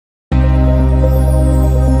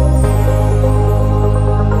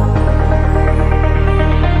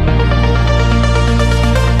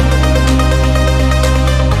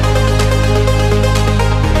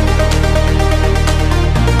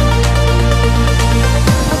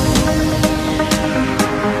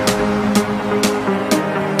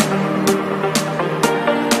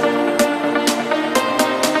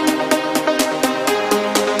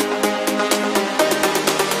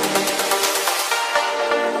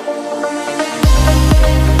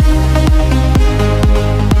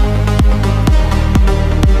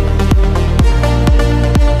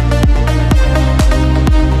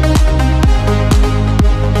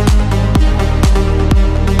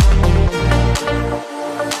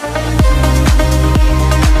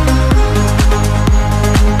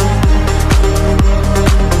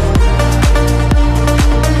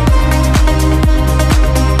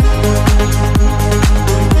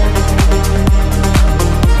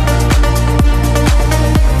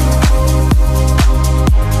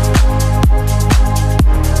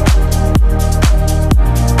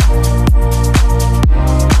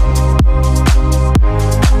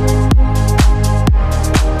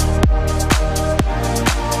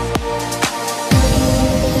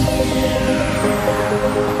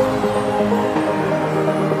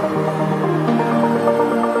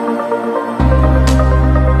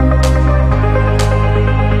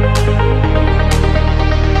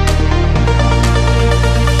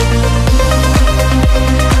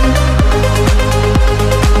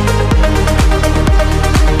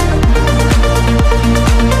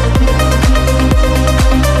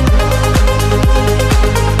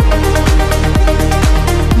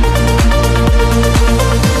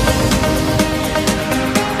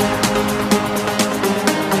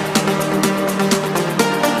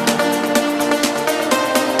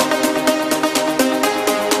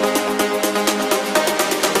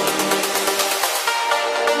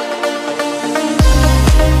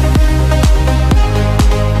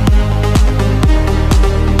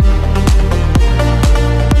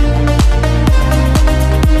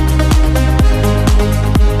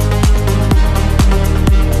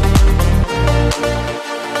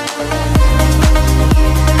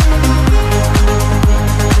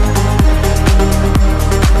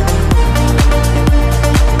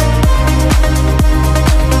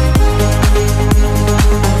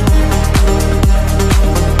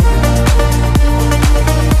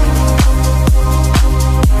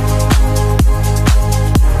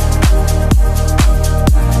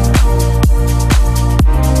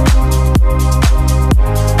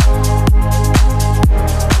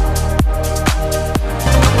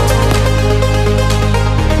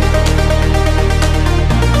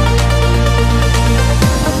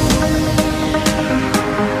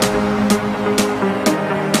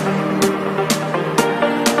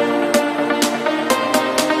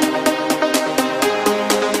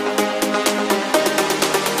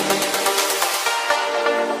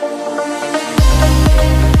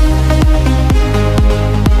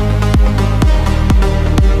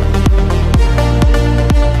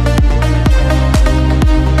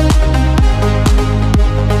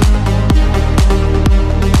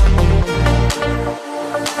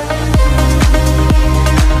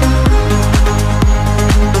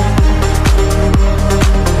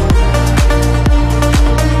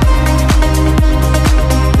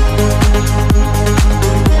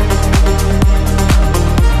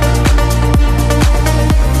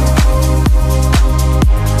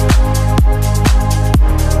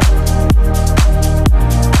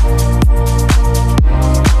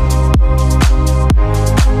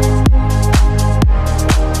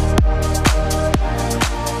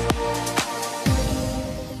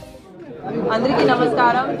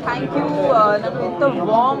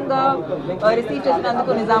warm-ga receive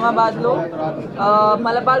chesinanduku Nizamabad lo.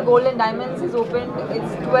 Malabar Gold and Diamonds has opened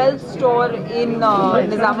its 12th store in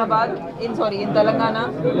Nizamabad, in Telangana,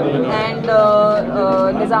 and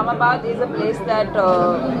Nizamabad is a place that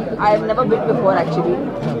I have never been before actually.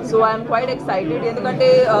 So I am quite excited. Endukante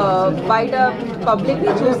baita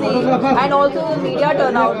publicly choosing and also the media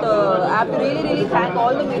turnout. I have to really thank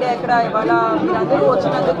all the media ikkada ivala meerandaru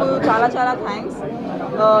vachinanduku చాలా thanks.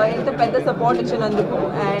 ఇంత పెద్ద support ఇచ్చినందుకు.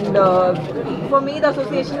 And for me the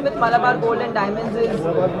association with Malabar Gold and Diamonds is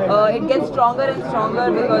it gets stronger and stronger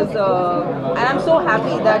because and I'm so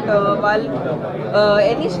happy that while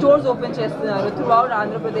any stores open చేస్తున్నారు throughout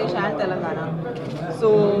Andhra Pradesh and Telangana.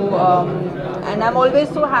 So and I'm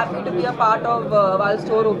always so happy to be a part of while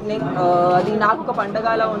store opening. అది నాకు ఒక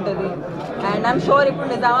పండగలా ఉంటుంది. And I'm sure ఇప్పుడు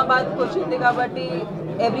నిజామాబాద్కి వచ్చింది కాబట్టి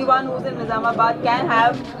everyone who's in Nizamabad can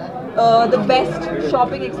have the best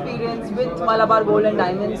shopping experience with Malabar Gold and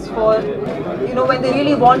Diamonds for, you know, when they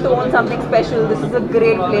really want to own something special. This is a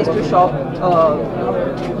great place to shop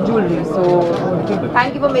jewelry. So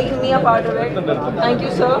thank you for making me a part of it. Thank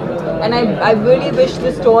you, sir. And I really wish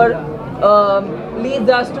this store leads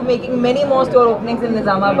us to making many more store openings in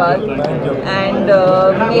Nizamabad and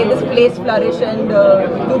make this place flourish and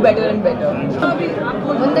do better and better.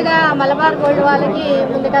 ముందుగా Malabar gold వాళ్ళకి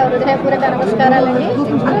ముందుగా హృదయపూర్వక నమస్కారాలండి.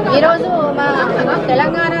 ఈరోజు మా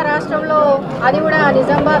తెలంగాణ రాష్ట్రంలో అది కూడా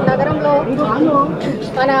నిజామాబాద్ నగరంలో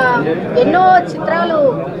మన ఎన్నో చిత్రాలు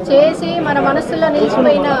చేసి మన మనసుల్లో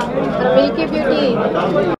నిలిచిపోయిన మన మిల్కీ బ్యూటీ